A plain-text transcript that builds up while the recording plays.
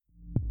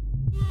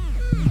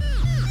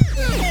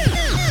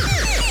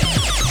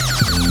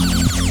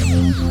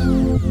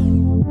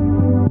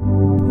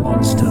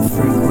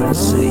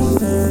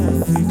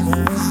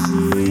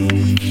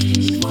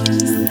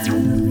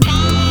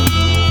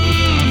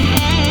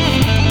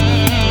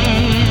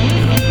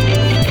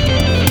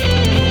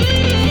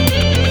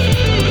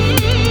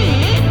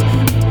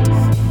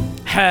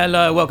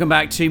Hello, welcome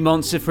back to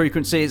Monster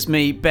Frequency. It's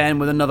me, Ben,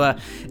 with another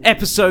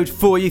episode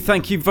for you.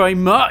 Thank you very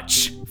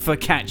much for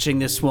catching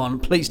this one.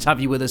 Pleased to have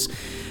you with us.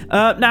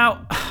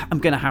 Now, I'm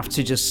going to have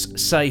to just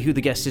say who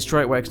the guest is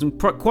straight away because I'm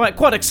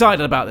quite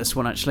excited about this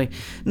one, actually.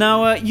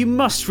 Now, you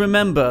must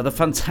remember the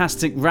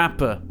fantastic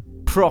rapper,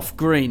 Professor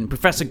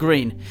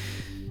Green. Do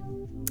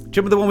you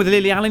remember the one with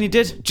Lily Allen he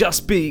did?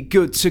 Just be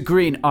good to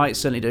Green. I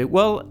certainly do.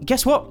 Well,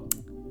 guess what?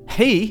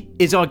 He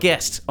is our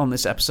guest on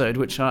this episode,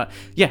 which, as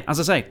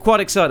I say, quite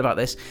excited about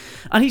this.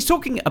 And he's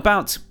talking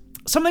about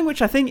something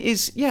which I think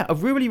is, a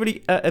really,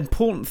 really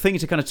important thing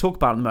to kind of talk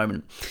about at the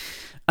moment.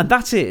 And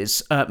that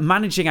is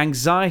managing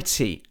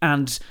anxiety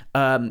and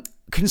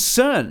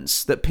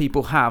concerns that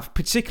people have,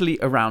 particularly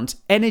around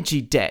energy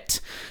debt.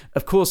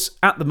 Of course,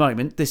 at the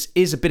moment, this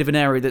is a bit of an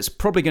area that's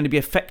probably going to be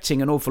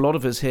affecting an awful lot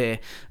of us here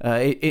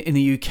in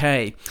the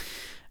UK.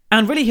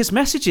 And really his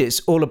message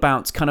is all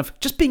about kind of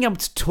just being able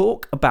to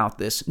talk about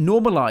this,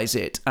 normalise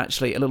it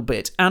actually a little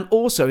bit. And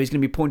also he's going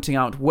to be pointing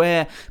out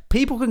where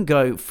people can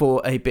go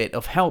for a bit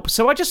of help.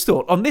 So I just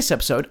thought on this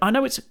episode, I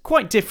know it's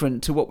quite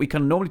different to what we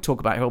kind of normally talk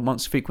about here on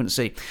Monster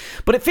Frequency,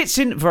 but it fits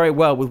in very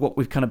well with what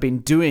we've kind of been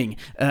doing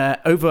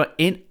over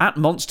at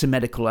Monster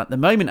Medical at the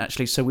moment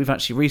actually. So we've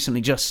actually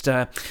recently just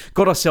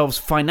got ourselves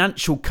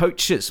financial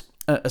coaches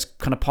as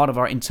kind of part of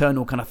our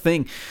internal kind of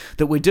thing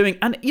that we're doing.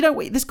 And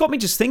this got me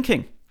just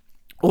thinking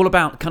all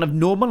about kind of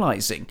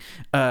normalizing,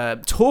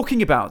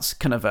 talking about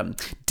kind of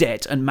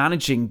debt and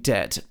managing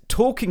debt,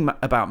 talking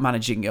about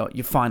managing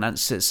your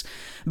finances,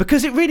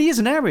 because it really is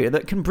an area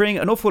that can bring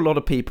an awful lot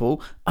of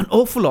people an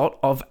awful lot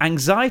of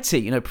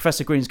anxiety.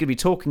 Professor Green's going to be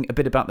talking a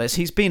bit about this.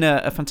 He's been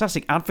a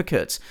fantastic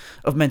advocate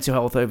of mental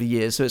health over the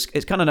years, so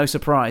it's kind of no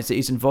surprise that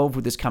he's involved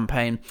with this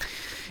campaign.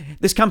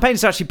 This campaign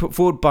is actually put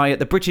forward by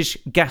the British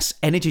Gas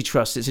Energy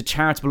Trust. It's a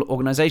charitable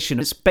organisation.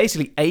 It's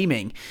basically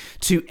aiming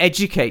to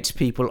educate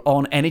people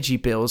on energy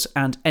bills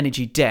and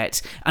energy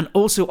debt, and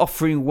also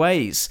offering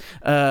ways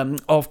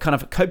of kind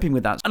of coping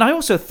with that. And I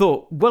also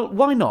thought, well,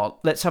 why not?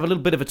 Let's have a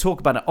little bit of a talk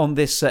about it on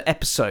this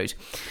episode.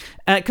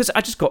 Because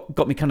I just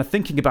got me kind of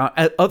thinking about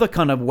other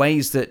kind of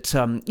ways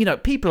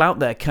that people out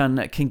there can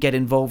get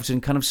involved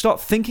and kind of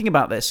start thinking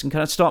about this and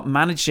kind of start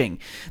managing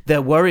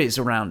their worries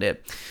around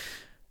it.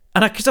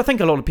 And because I think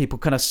a lot of people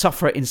kind of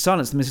suffer in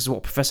silence, and this is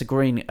what Professor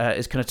Green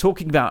is kind of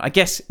talking about. I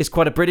guess it's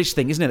quite a British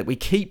thing, isn't it? That we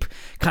keep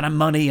kind of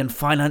money and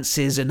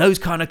finances and those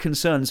kind of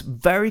concerns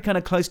very kind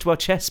of close to our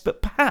chests.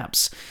 But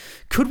perhaps,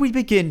 could we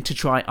begin to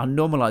try and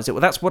normalise it?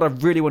 Well, that's what I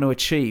really want to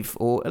achieve,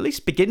 or at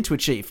least begin to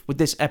achieve with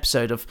this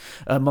episode of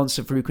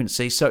Monster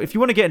Frequency. So if you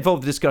want to get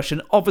involved in the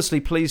discussion,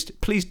 obviously, please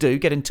do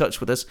get in touch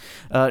with us.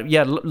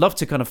 Love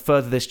to kind of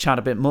further this chat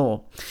a bit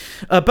more.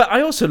 But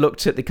I also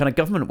looked at the kind of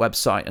government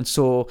website and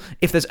saw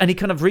if there's any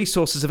kind of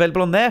resources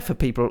available on there for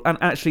people. And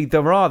actually,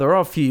 there are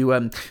a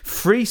few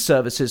free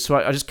services. So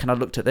I just kind of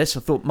looked at this. I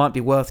thought it might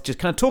be worth just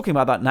kind of talking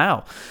about that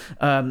now.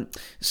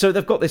 So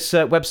they've got this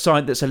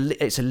website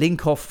it's a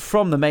link off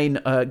from the main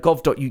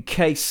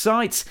gov.uk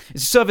site.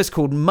 It's a service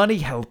called Money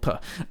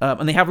Helper,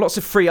 and they have lots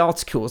of free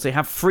articles. They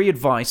have free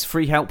advice,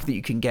 free help that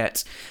you can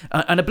get,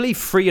 and I believe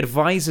free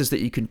advisors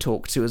that you can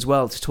talk to as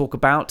well to talk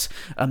about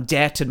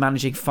debt and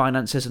managing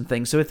finances and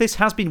things. So if this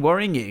has been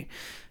worrying you,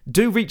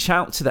 do reach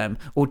out to them,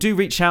 or do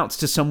reach out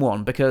to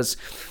someone, because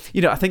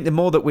I think the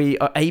more that we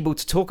are able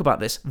to talk about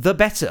this, the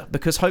better,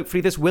 because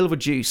hopefully this will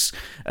reduce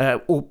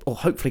or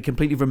hopefully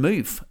completely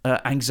remove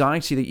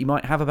anxiety that you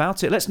might have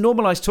about it. Let's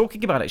normalise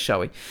talking about it, shall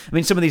we? I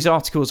mean, some of these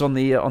articles on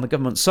the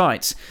government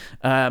site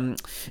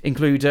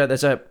include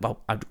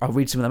I'll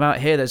read some of them out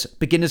here. There's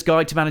Beginner's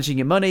Guide to Managing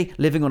Your Money,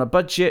 Living on a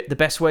Budget, The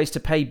Best Ways to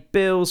Pay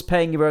Bills,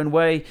 Paying Your Own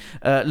Way,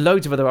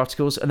 loads of other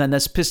articles, and then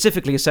there's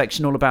specifically a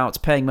section all about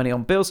paying money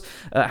on bills,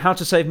 how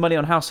to save money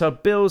on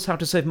household bills, how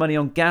to save money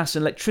on gas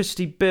and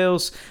electricity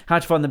bills, how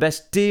to find the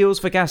best deals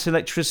for gas and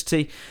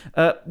electricity.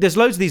 There's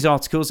loads of these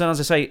articles, and as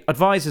I say,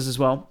 advisors as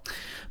well.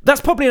 That's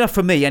probably enough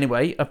for me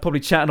anyway. I've probably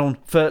chatted on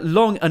for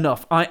long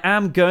enough. I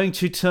am going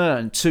to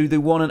turn to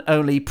the one and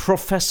only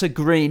Professor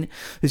Green,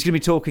 who's going to be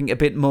talking a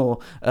bit more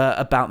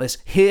about this.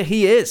 Here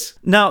he is.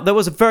 Now, there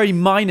was a very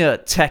minor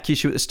tech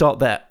issue at the start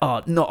there.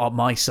 Oh, not on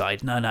my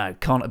side. No,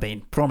 can't have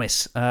been.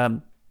 Promise.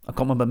 I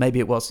can't remember, maybe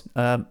it was,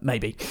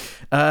 maybe.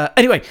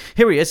 Anyway,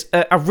 here he is.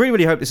 I really,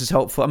 really hope this is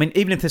helpful. I mean,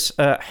 even if this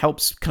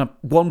helps kind of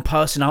one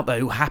person out there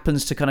who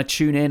happens to kind of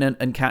tune in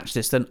and catch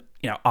this, then,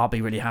 I'll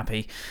be really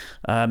happy.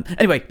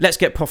 Anyway, let's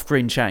get Prof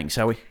Green chatting,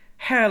 shall we?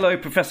 Hello,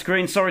 Professor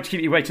Green. Sorry to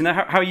keep you waiting there.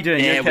 How are you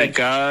doing? There okay? we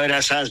go.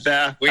 That sounds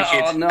better. Wicked.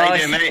 Oh, nice. How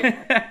you doing, mate?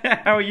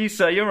 How are you,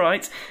 sir? You all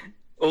right?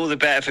 All the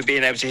better for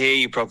being able to hear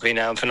you properly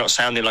now and for not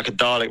sounding like a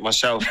Dalek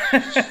myself.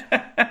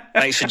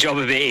 Makes the job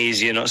a bit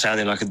easier not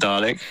sounding like a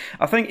Dalek.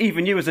 I think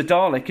even you as a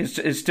Dalek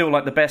is still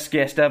like the best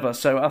guest ever,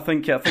 so I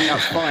think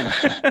that's fine.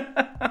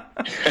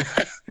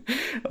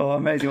 Oh,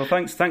 amazing. Well,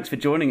 thanks for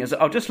joining us.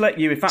 I'll just let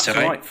you, if that's all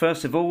right,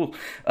 first of all,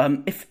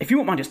 if you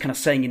wouldn't mind just kind of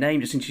saying your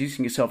name, just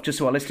introducing yourself, just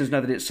so our listeners know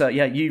that it's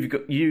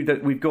you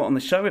that we've got on the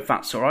show, if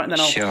that's all right, and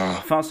then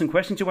I'll fire some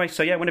questions your way.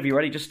 So yeah, whenever you're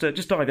ready, just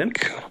dive in.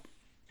 Cool.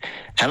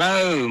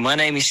 Hello, my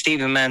name is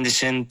Stephen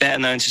Manderson, better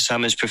known to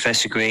some as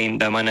Professor Green,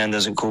 though my nan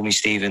doesn't call me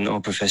Stephen or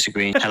Professor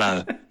Green.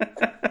 Hello.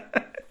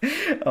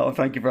 Oh,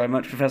 thank you very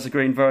much, Professor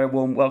Green. Very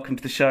warm welcome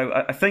to the show.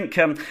 I think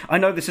I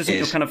know this isn't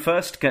your kind of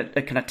first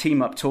kind of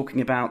team up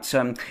talking about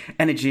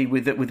energy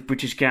with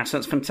British Gas.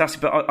 That's fantastic.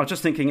 But I was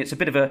just thinking it's a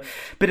bit of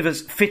a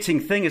fitting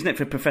thing, isn't it,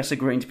 for Professor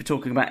Green to be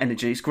talking about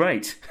energy? It's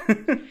great.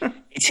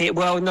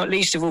 Well, not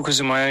least of all because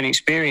of my own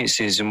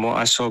experiences and what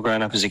I saw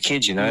growing up as a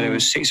kid. There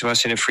was 6 of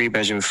us in a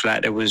 3-bedroom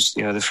flat. There was,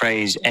 the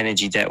phrase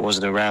energy debt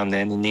wasn't around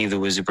then, and neither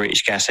was the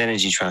British Gas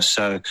Energy Trust.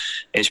 So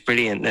it's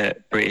brilliant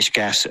that British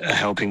Gas are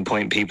helping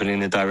point people in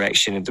the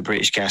direction of the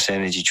British Gas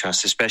Energy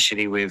Trust,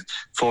 especially with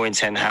 4 in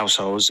 10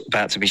 households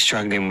about to be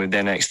struggling with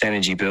their next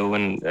energy bill,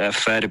 and a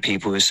third of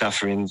people are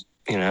suffering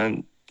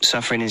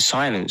in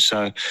silence.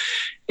 So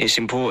it's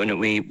important that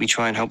we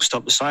try and help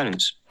stop the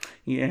silence.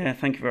 Yeah,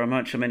 thank you very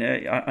much. I mean,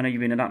 I know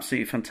you've been an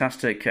absolutely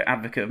fantastic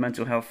advocate of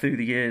mental health through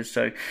the years.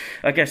 So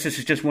I guess this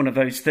is just one of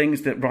those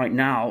things that right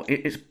now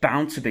it's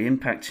bound to be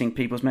impacting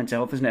people's mental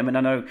health, isn't it? I mean,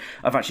 I know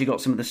I've actually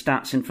got some of the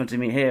stats in front of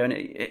me here, and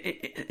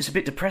it's a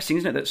bit depressing,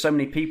 isn't it, that so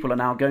many people are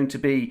now going to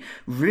be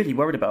really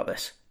worried about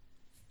this?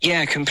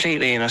 Yeah,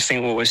 completely. And I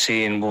think what we're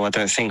seeing,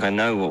 I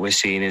know what we're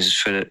seeing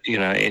is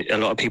a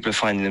lot of people are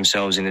finding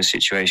themselves in a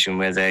situation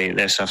where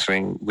they're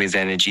suffering with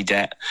energy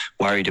debt,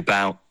 worried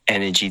about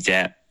energy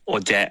debt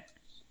or debt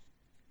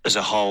as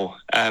a whole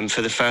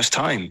for the first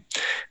time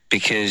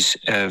because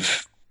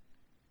of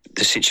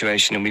the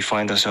situation that we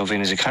find ourselves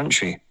in as a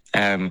country.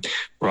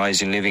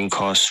 Rising living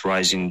costs,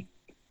 rising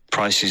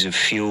prices of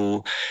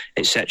fuel,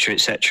 etc.,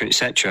 etc.,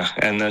 etc.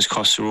 And those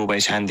costs are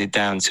always handed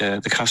down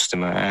to the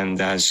customer. And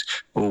as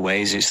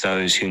always, it's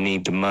those who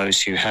need the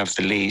most, who have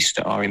the least,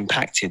 that are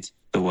impacted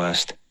the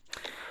worst.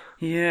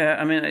 Yeah,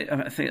 I mean,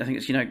 I think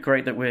it's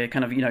great that we're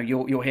kind of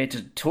you're here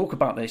to talk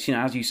about this.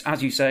 As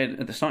you say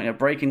at the start,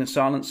 breaking the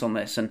silence on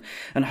this, and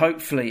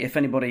hopefully, if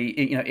anybody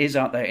is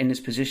out there in this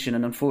position,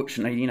 and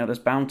unfortunately, there's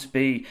bound to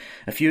be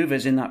a few of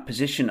us in that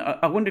position.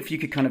 I wonder if you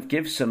could kind of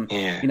give some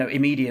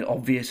immediate,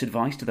 obvious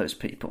advice to those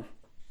people.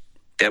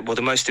 Yeah, well,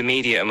 the most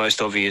immediate and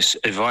most obvious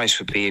advice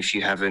would be if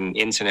you have an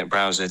internet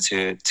browser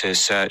to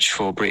search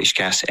for British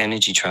Gas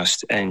Energy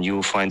Trust, and you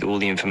will find all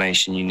the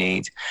information you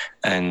need,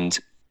 and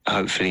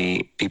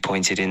hopefully be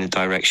pointed in the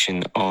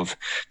direction of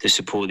the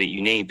support that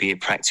you need, be it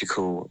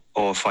practical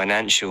or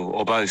financial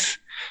or both.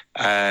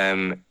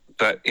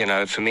 But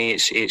for me,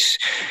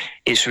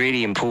 it's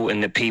really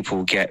important that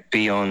people get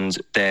beyond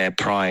their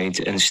pride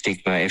and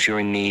stigma. If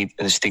you're in need,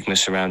 and the stigma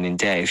surrounding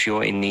debt, if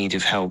you're in need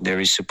of help, there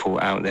is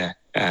support out there.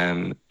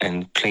 And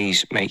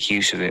please make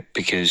use of it,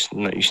 because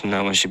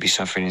no one should be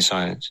suffering in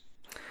silence.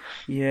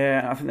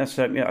 Yeah, I think that's.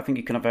 I think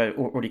you kind of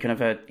already kind of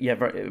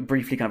very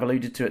briefly kind of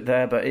alluded to it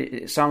there, but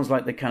it sounds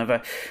like the kind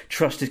of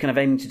trust is kind of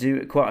aiming to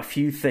do quite a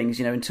few things,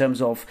 in terms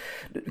of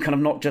kind of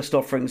not just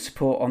offering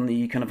support on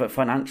the kind of a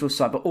financial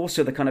side, but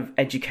also the kind of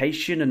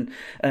education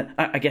and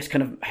I guess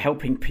kind of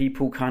helping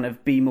people kind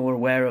of be more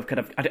aware of kind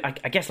of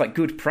I guess like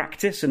good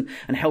practice and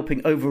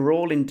helping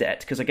overall in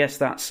debt, because I guess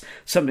that's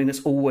something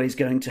that's always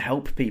going to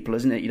help people,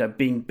 isn't it?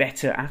 Being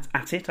better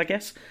at it, I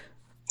guess.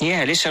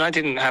 Yeah, listen, I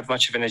didn't have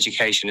much of an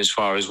education as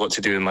far as what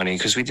to do with money,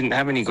 because we didn't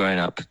have any growing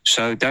up.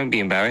 So don't be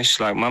embarrassed.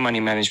 Like, my money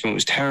management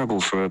was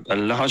terrible for a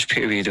large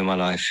period of my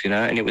life,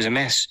 and it was a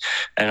mess.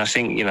 And I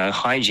think,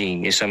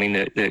 hygiene is something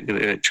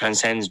that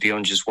transcends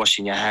beyond just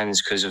washing your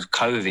hands because of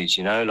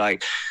COVID,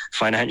 like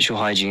financial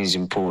hygiene is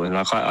important.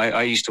 Like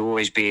I used to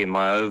always be in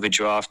my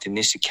overdraft in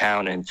this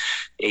account and,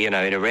 in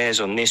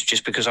arrears on this,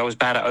 just because I was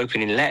bad at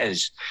opening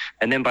letters.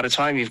 And then by the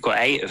time you've got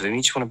 8 of them,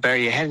 you just want to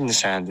bury your head in the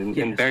sand.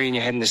 And burying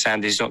your head in the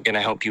sand is not going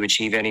to help you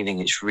achieve anything.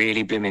 It's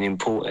really blooming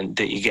important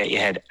that you get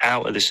your head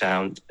out of the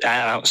sand.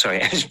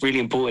 It's really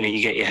important that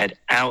you get your head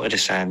out of the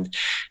sand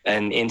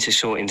and into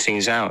sorting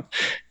things out,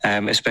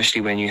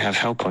 especially when you have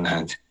help on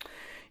hand.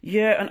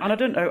 Yeah, and I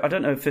don't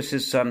know if this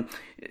is.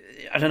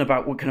 I don't know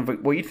about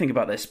what you think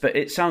about this, but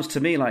it sounds to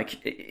me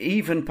like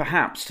even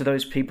perhaps to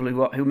those people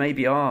who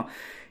maybe are,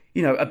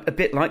 a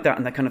bit like that,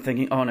 and they're kind of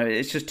thinking, oh no,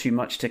 it's just too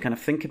much to kind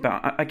of think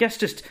about. I guess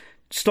just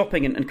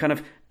stopping and kind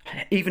of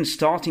even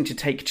starting to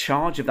take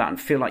charge of that and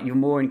feel like you're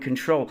more in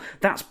control,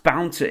 that's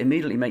bound to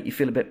immediately make you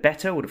feel a bit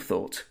better, I would have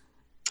thought.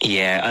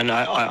 Yeah, and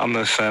I'm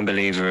a firm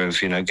believer of,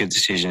 good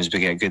decisions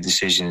beget good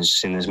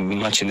decisions, in as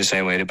much in the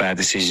same way that bad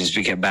decisions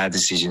beget bad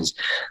decisions.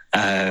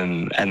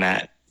 And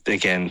that,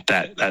 again,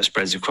 that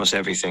spreads across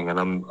everything.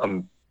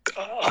 And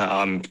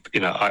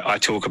I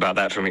talk about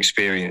that from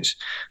experience.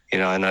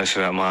 I know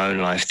throughout my own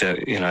life that,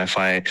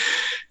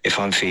 if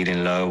I'm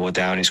feeling low or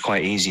down, it's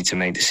quite easy to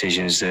make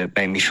decisions that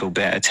make me feel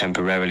better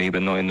temporarily,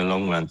 but not in the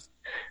long run.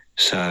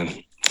 So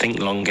think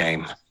long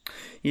game.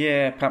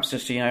 Yeah, perhaps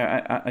just,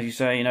 as you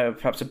say,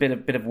 perhaps a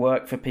bit of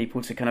work for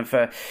people to kind of,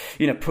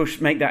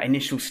 make that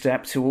initial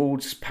step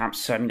towards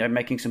perhaps,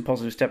 making some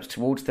positive steps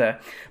towards their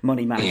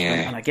money management.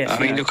 Yeah. And I guess,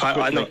 look,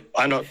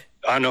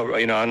 I'm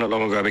not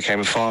long ago I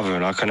became a father,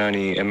 and I can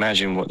only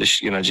imagine what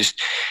this,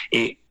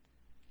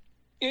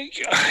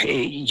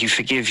 you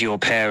forgive your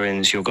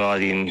parents, your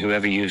guardian,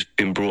 whoever you've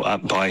been brought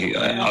up by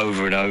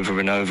over and over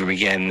and over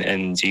again,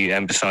 and you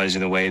empathise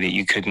in a way that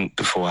you couldn't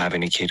before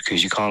having a kid,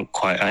 because you can't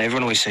quite.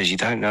 Everyone always says you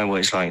don't know what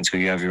it's like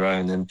until you have your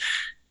own, and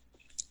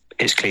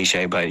it's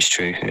cliche, but it's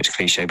true. It's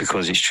cliche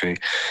because it's true.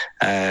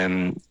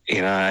 And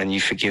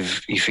you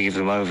forgive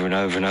them over and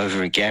over and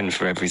over again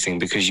for everything,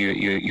 because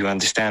you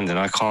understand. And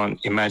I can't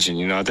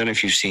imagine. I don't know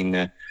if you've seen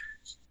the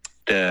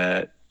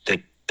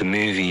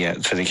movie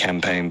yet for the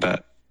campaign,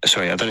 but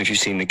sorry, I don't know if you've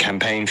seen the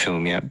campaign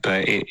film yet,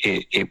 but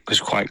it was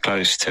quite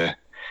close to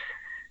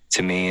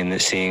me in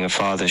that seeing a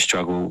father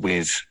struggle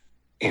with,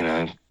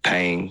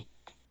 paying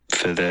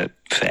for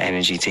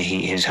energy to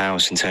heat his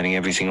house and turning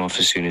everything off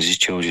as soon as his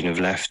children have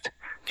left.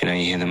 You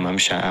hear the mum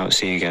shout out,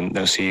 "See you again."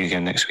 They'll see you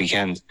again next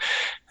weekend,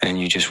 and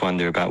you just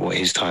wonder about what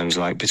his time's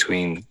like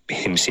between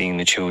him seeing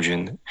the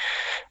children.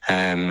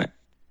 It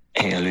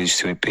alludes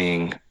to it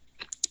being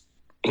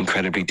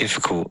incredibly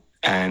difficult.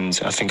 And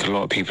I think a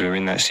lot of people are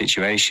in that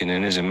situation.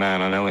 And as a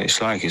man, I know what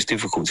it's like. It's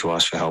difficult to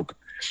ask for help.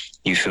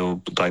 You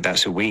feel like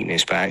that's a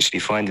weakness, but actually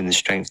finding the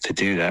strength to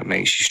do that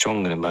makes you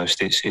stronger than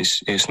most.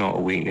 It's not a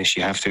weakness.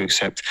 You have to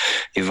accept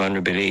your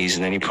vulnerabilities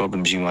and any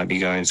problems you might be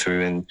going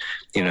through.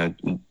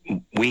 And,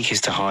 weak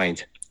is to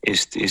hide,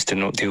 is to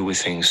not deal with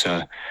things.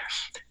 So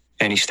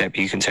any step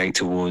you can take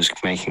towards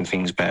making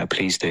things better,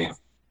 please do.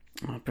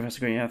 Oh, Professor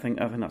Green, I think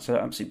that's an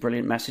absolutely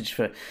brilliant message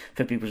for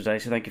people today.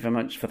 So thank you very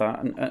much for that.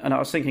 And I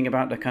was thinking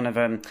about the kind of,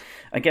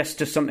 I guess,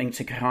 just something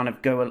to kind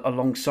of go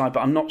alongside.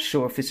 But I'm not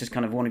sure if this is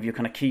kind of one of your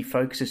kind of key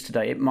focuses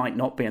today. It might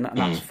not be, and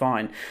that's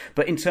fine.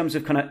 But in terms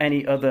of kind of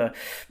any other,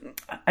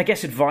 I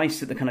guess, advice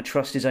that the kind of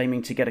trust is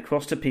aiming to get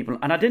across to people,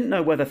 and I didn't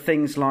know whether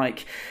things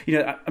like,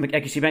 I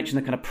guess you mentioned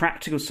the kind of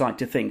practical side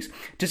to things.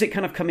 Does it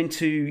kind of come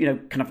into,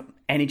 kind of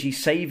energy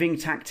saving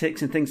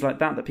tactics and things like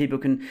that people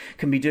can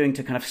be doing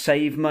to kind of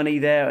save money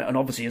there, and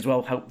obviously as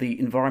well help the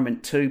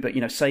environment too, but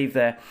save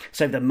their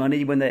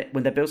money when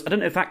their bills. I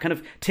don't know if that kind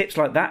of tips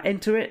like that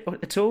into it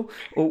at all,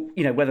 or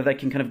whether they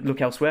can kind of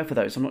look elsewhere for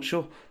those. I'm not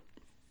sure.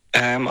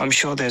 I'm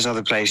sure there's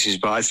other places,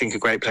 but I think a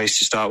great place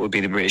to start would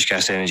be the British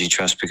Gas Energy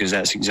Trust, because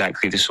that's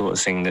exactly the sort of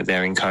thing that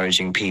they're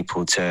encouraging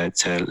people to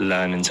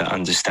learn and to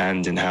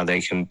understand, and how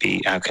they can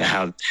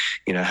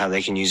how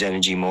they can use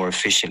energy more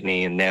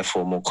efficiently and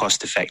therefore more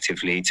cost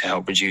effectively to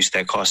help reduce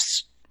their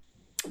costs.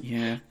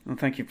 Yeah, well,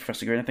 thank you,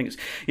 Professor Green. I think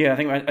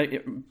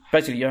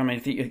basically, I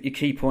mean, your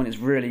key point is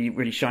really,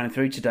 really shining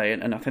through today,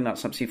 and I think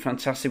that's absolutely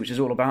fantastic, which is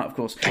all about, of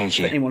course, thank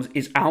you. If anyone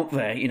is out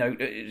there,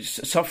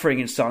 suffering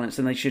in silence,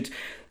 then they should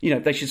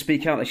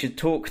speak out, they should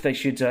talk, they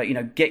should,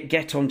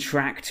 get on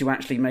track to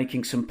actually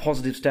making some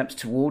positive steps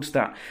towards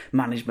that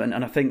management,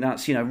 and I think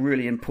that's,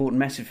 really important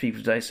message for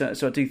people today.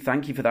 So I do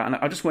thank you for that, and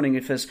I'm just wondering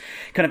if there's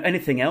kind of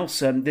anything else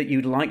that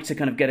you'd like to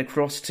kind of get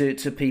across to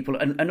people,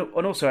 and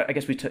also, I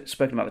guess we've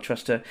spoken about the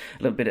trust a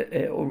little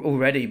bit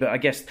already, but I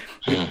guess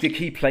the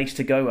key place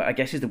to go, I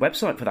guess, is the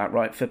website for that,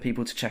 right, for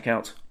people to check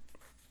out.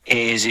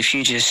 Is if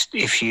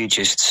you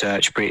just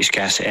search British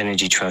Gas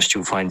Energy Trust,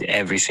 you'll find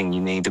everything you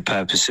need. The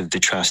purpose of the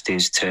trust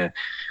is to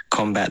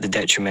combat the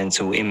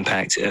detrimental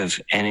impact of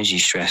energy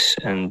stress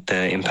and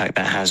the impact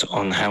that has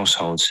on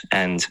households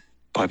and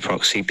by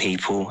proxy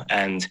people,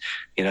 and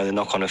the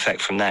knock-on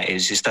effect from that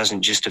is this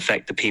doesn't just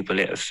affect the people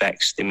it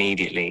affects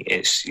immediately.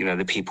 It's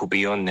the people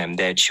beyond them,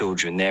 their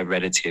children, their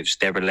relatives,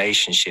 their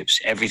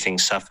relationships. Everything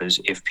suffers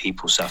if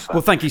people suffer.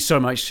 Well, thank you so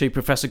much to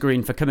Professor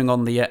Green for coming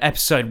on the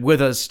episode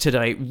with us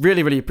today.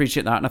 Really, really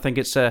appreciate that, and I think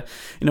it's a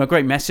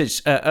great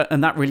message,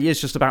 and that really is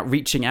just about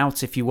reaching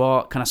out if you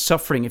are kind of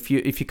suffering, if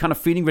you're kind of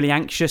feeling really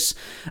anxious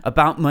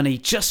about money.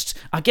 Just,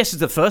 I guess, is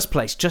the first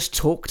place. Just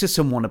talk to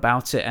someone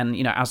about it, and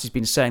as he's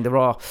been saying, there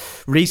are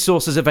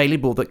resources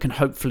available that can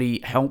hopefully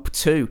help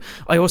too.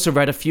 I also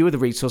read a few of the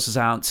resources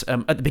out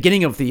at the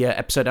beginning of the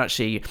episode,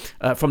 actually,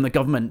 from the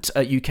government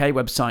UK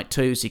website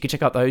too, so you can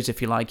check out those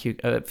if you like. You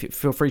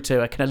feel free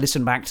to kind of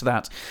listen back to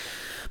that.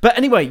 But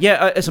anyway,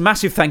 it's a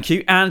massive thank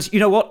you. And you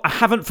know what? I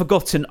haven't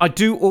forgotten. I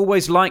do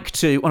always like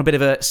to, on a bit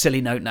of a silly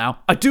note now,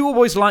 I do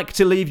always like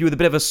to leave you with a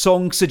bit of a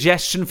song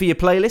suggestion for your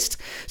playlist,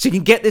 so you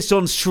can get this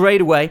on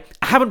straight away.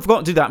 I haven't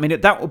forgotten to do that. I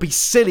mean, that would be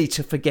silly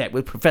to forget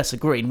with Professor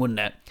Green, wouldn't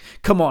it?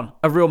 Come on,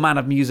 a real man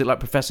of music like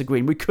Professor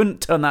Green. We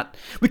couldn't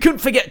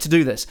forget to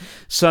do this.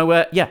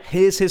 So,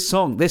 here's his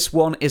song. This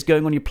one is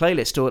going on your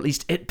playlist, or at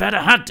least it better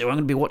had to. I'm going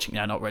to be watching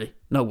now, not really.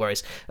 No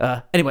worries.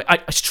 Anyway, I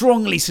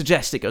strongly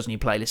suggest it goes on your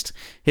playlist.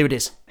 Here it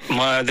is.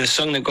 The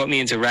song that got me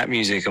into rap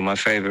music, and my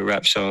favourite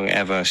rap song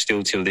ever,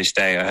 still till this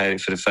day, I heard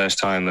it for the first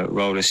time at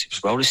Roller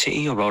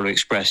City or Roller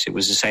Express. It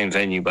was the same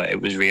venue, but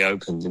it was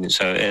reopened. And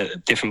so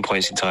at different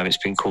points in time, it's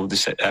been called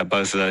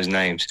both of those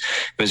names.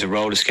 It was a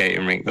roller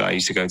skating rink that I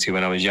used to go to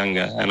when I was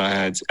younger, and I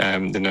heard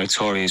the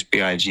Notorious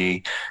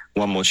B.I.G.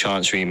 One More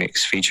Chance remix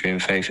featuring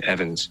Faith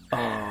Evans.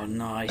 Oh,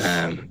 nice.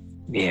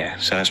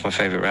 So that's my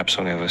favourite rap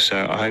song ever.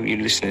 So I hope you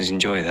listeners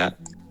enjoy that.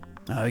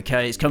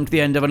 Okay, it's come to the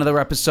end of another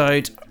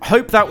episode.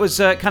 Hope that was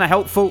kind of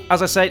helpful.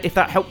 As I say, if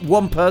that helped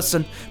one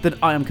person, then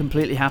I am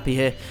completely happy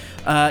here.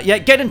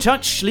 Get in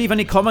touch, leave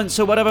any comments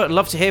or whatever. I'd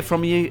love to hear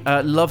from you.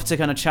 Love to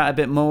kind of chat a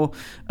bit more.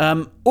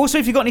 Also,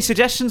 if you've got any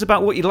suggestions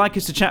about what you'd like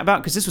us to chat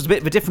about, because this was a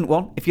bit of a different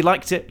one. If you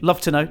liked it,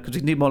 love to know, because we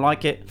can do more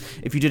like it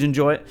if you did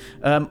enjoy it.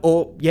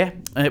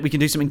 We can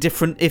do something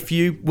different if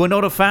you were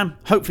not a fan.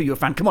 Hopefully you're a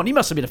fan. Come on, you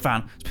must have been a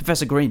fan. It's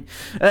Professor Green.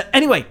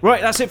 Anyway,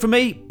 right, that's it from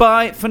me.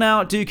 Bye for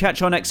now. Do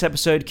catch our next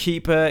episode.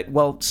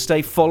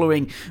 Stay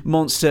following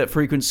Monster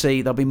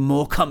Frequency. There'll be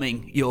more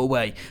coming your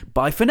way.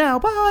 Bye for now.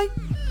 Bye.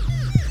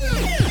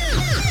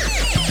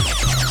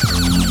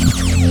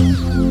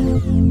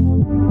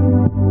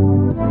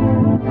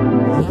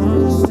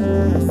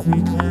 Monster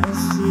Frequency.